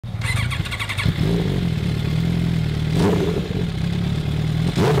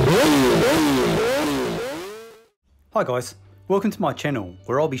Hi guys, welcome to my channel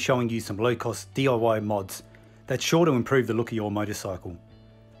where I'll be showing you some low-cost DIY mods that's sure to improve the look of your motorcycle.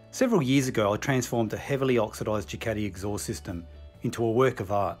 Several years ago I transformed a heavily oxidised Ducati exhaust system into a work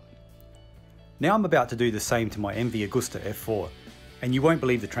of art. Now I'm about to do the same to my MV Augusta F4, and you won't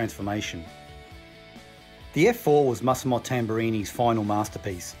believe the transformation. The F4 was Massimo Tamburini's final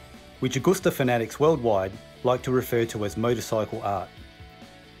masterpiece, which Augusta fanatics worldwide like to refer to as motorcycle art.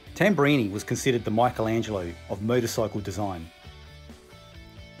 Tamburini was considered the Michelangelo of motorcycle design.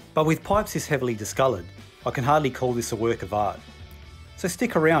 But with pipes this heavily discoloured, I can hardly call this a work of art. So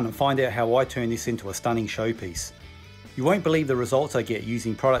stick around and find out how I turn this into a stunning showpiece. You won't believe the results I get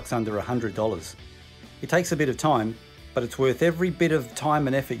using products under $100. It takes a bit of time, but it's worth every bit of time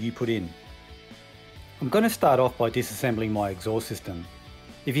and effort you put in. I'm going to start off by disassembling my exhaust system.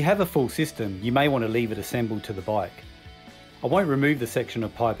 If you have a full system, you may want to leave it assembled to the bike. I won't remove the section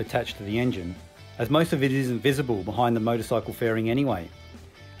of pipe attached to the engine, as most of it isn't visible behind the motorcycle fairing anyway,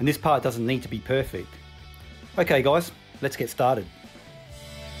 and this part doesn't need to be perfect. Okay guys, let's get started.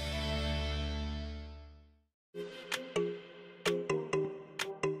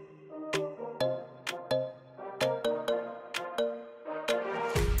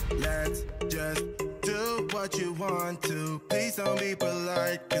 Let's just do what you want to. Please don't be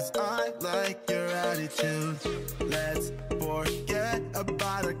polite, cause I like your attitude. Let's forget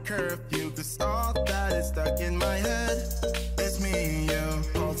about a curfew, cause all that is stuck in my head. It's me and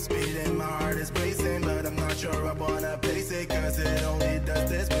you, pulse speed and my heart is racing, but I'm not sure I wanna face it, cause it only does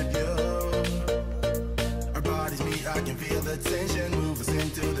this with you. Our bodies meet, I can feel the tension, move us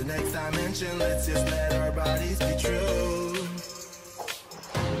into the next dimension. Let's just let our bodies be true.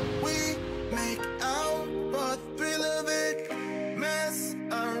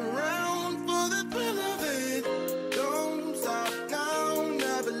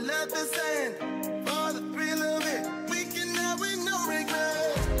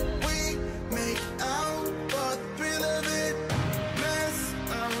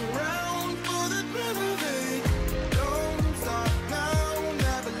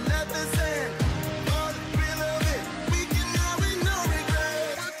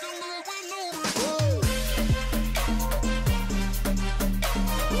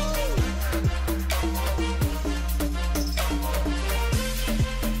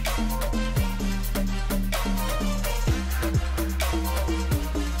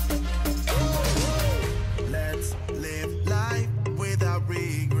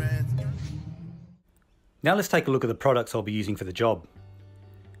 Now let's take a look at the products I'll be using for the job.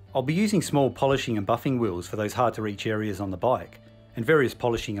 I'll be using small polishing and buffing wheels for those hard to reach areas on the bike, and various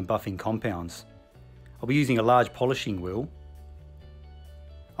polishing and buffing compounds. I'll be using a large polishing wheel,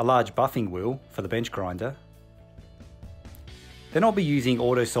 a large buffing wheel for the bench grinder, then I'll be using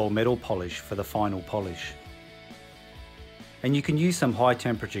autosol metal polish for the final polish. And you can use some high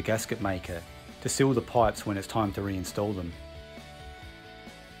temperature gasket maker to seal the pipes when it's time to reinstall them.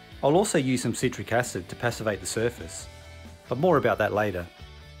 I'll also use some citric acid to passivate the surface, but more about that later.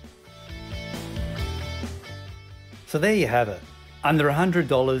 So there you have it, under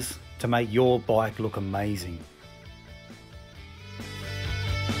 $100 to make your bike look amazing.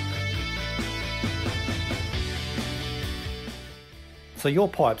 So your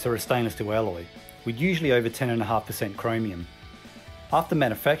pipes are a stainless steel alloy, with usually over 10.5% chromium. After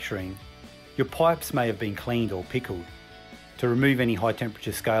manufacturing, your pipes may have been cleaned or pickled to remove any high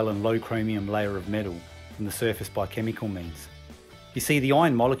temperature scale and low chromium layer of metal from the surface by chemical means. You see, the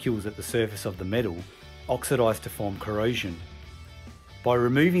iron molecules at the surface of the metal oxidize to form corrosion. By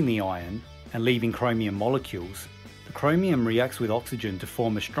removing the iron and leaving chromium molecules, the chromium reacts with oxygen to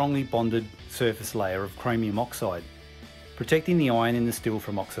form a strongly bonded surface layer of chromium oxide, protecting the iron in the steel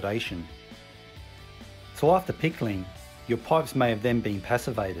from oxidation. So after pickling, your pipes may have then been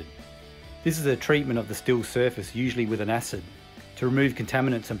passivated. This is a treatment of the steel surface, usually with an acid, to remove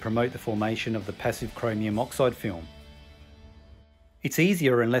contaminants and promote the formation of the passive chromium oxide film. It's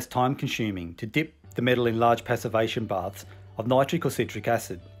easier and less time consuming to dip the metal in large passivation baths of nitric or citric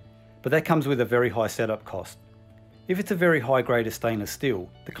acid, but that comes with a very high setup cost. If it's a very high grade of stainless steel,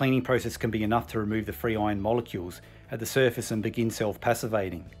 the cleaning process can be enough to remove the free iron molecules at the surface and begin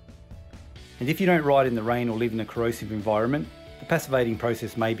self-passivating. And if you don't ride in the rain or live in a corrosive environment, the passivating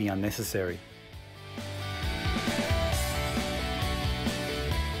process may be unnecessary.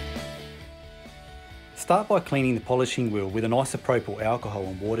 Start by cleaning the polishing wheel with an isopropyl alcohol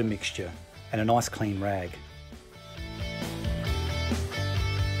and water mixture and a nice clean rag.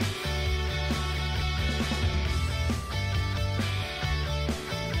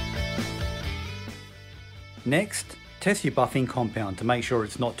 Next, Test your buffing compound to make sure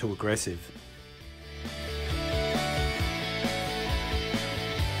it's not too aggressive.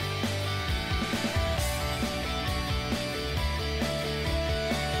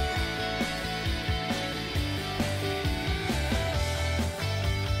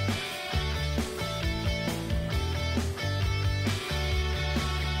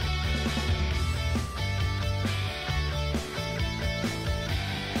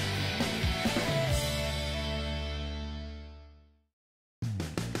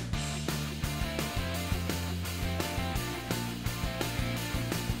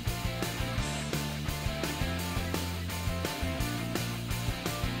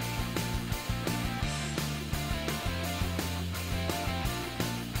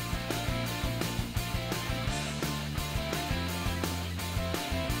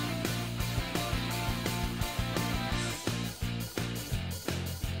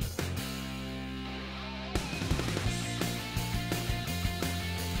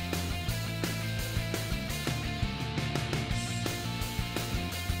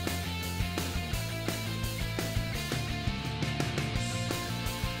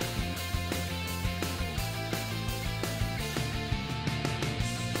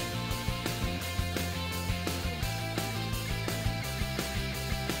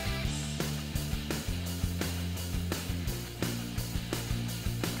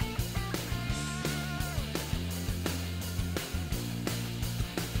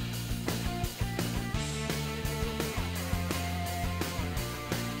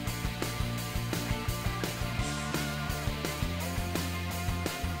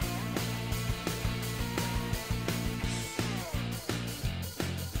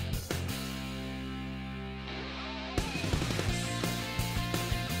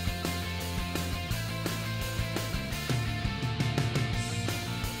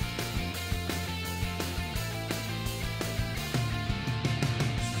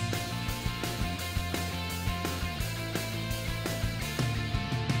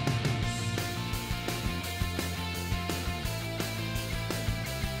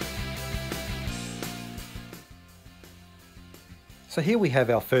 So here we have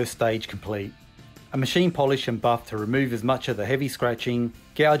our first stage complete. A machine polish and buff to remove as much of the heavy scratching,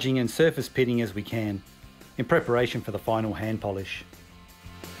 gouging and surface pitting as we can, in preparation for the final hand polish.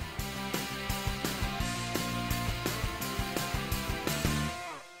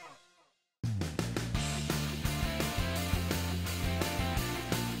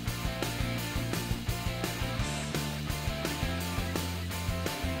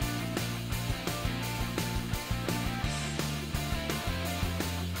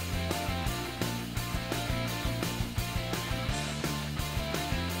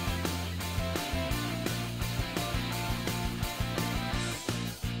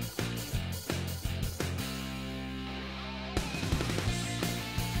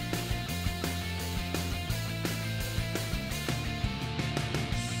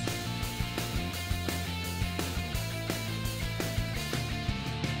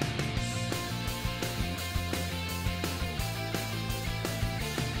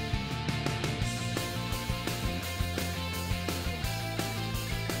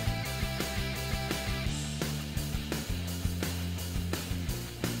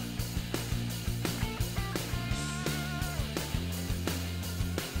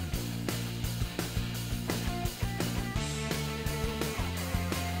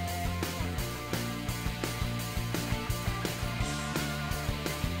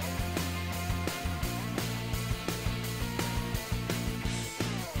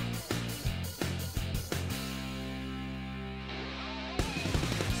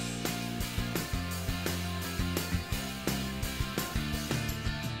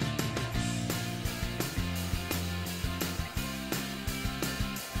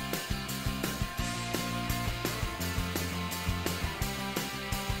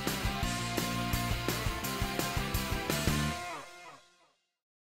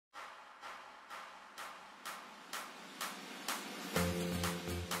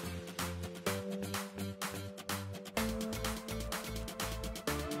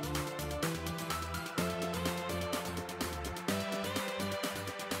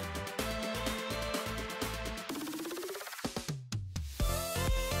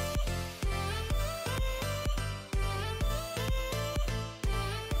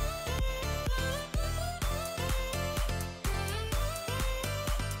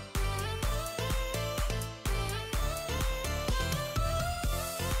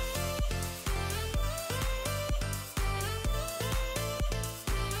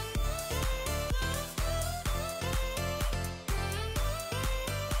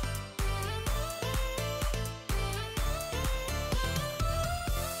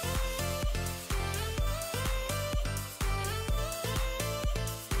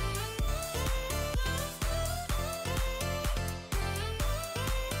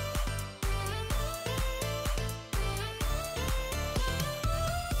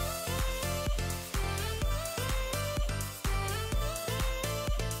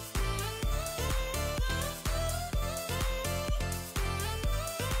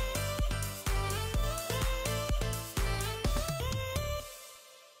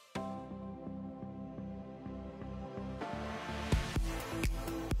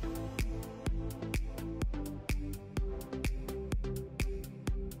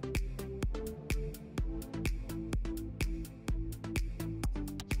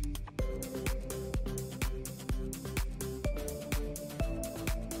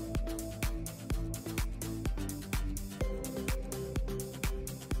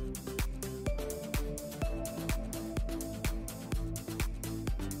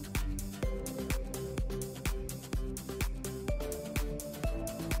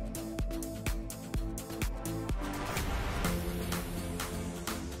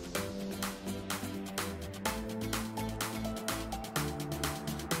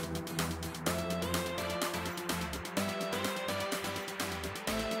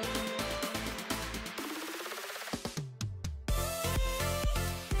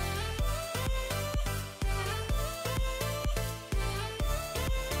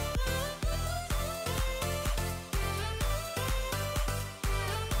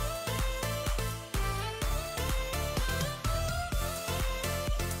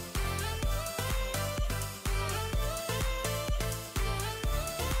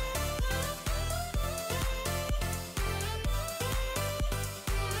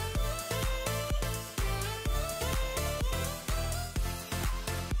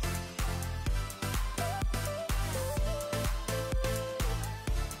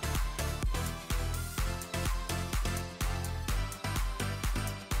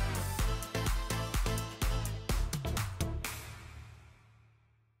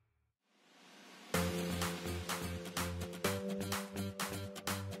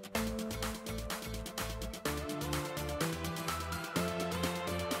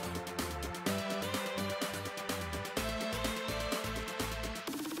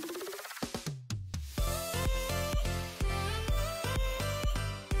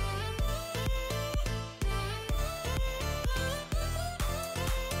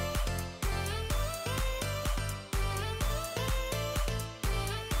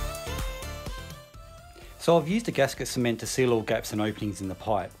 So I've used a gasket cement to seal all gaps and openings in the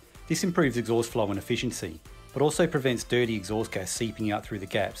pipe. This improves exhaust flow and efficiency, but also prevents dirty exhaust gas seeping out through the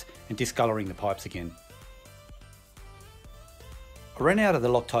gaps and discolouring the pipes again. I ran out of the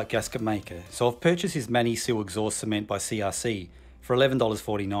Loctite gasket maker, so I've purchased this Mani Seal exhaust cement by CRC for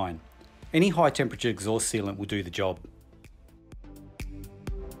 $11.49. Any high temperature exhaust sealant will do the job.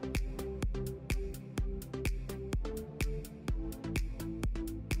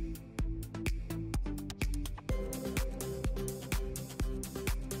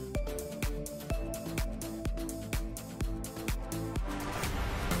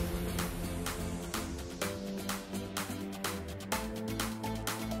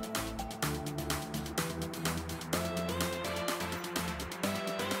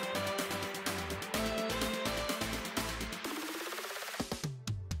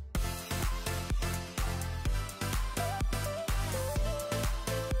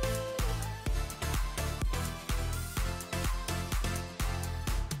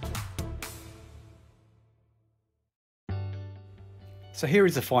 So here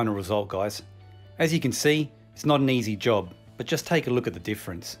is the final result, guys. As you can see, it's not an easy job, but just take a look at the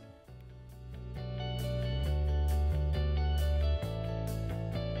difference.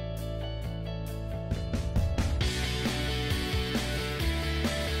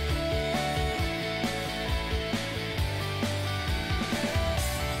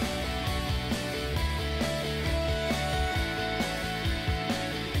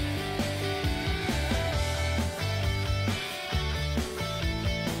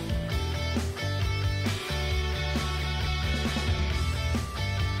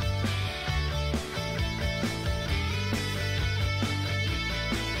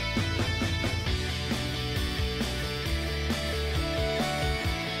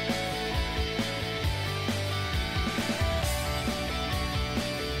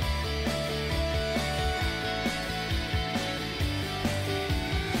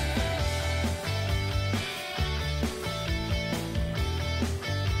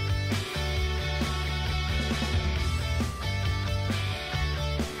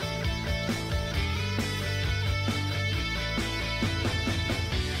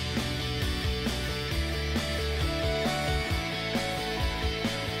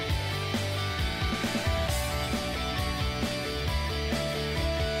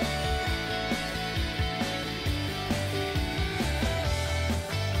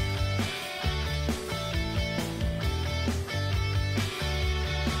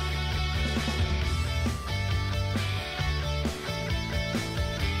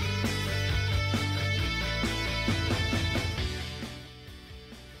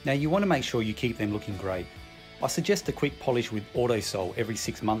 Now you want to make sure you keep them looking great. I suggest a quick polish with Autosol every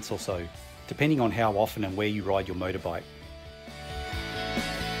 6 months or so, depending on how often and where you ride your motorbike.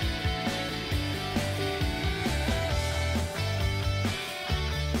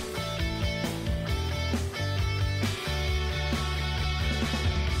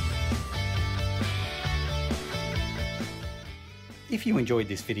 If you enjoyed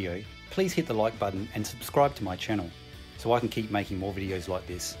this video, please hit the like button and subscribe to my channel so I can keep making more videos like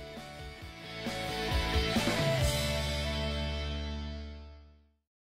this.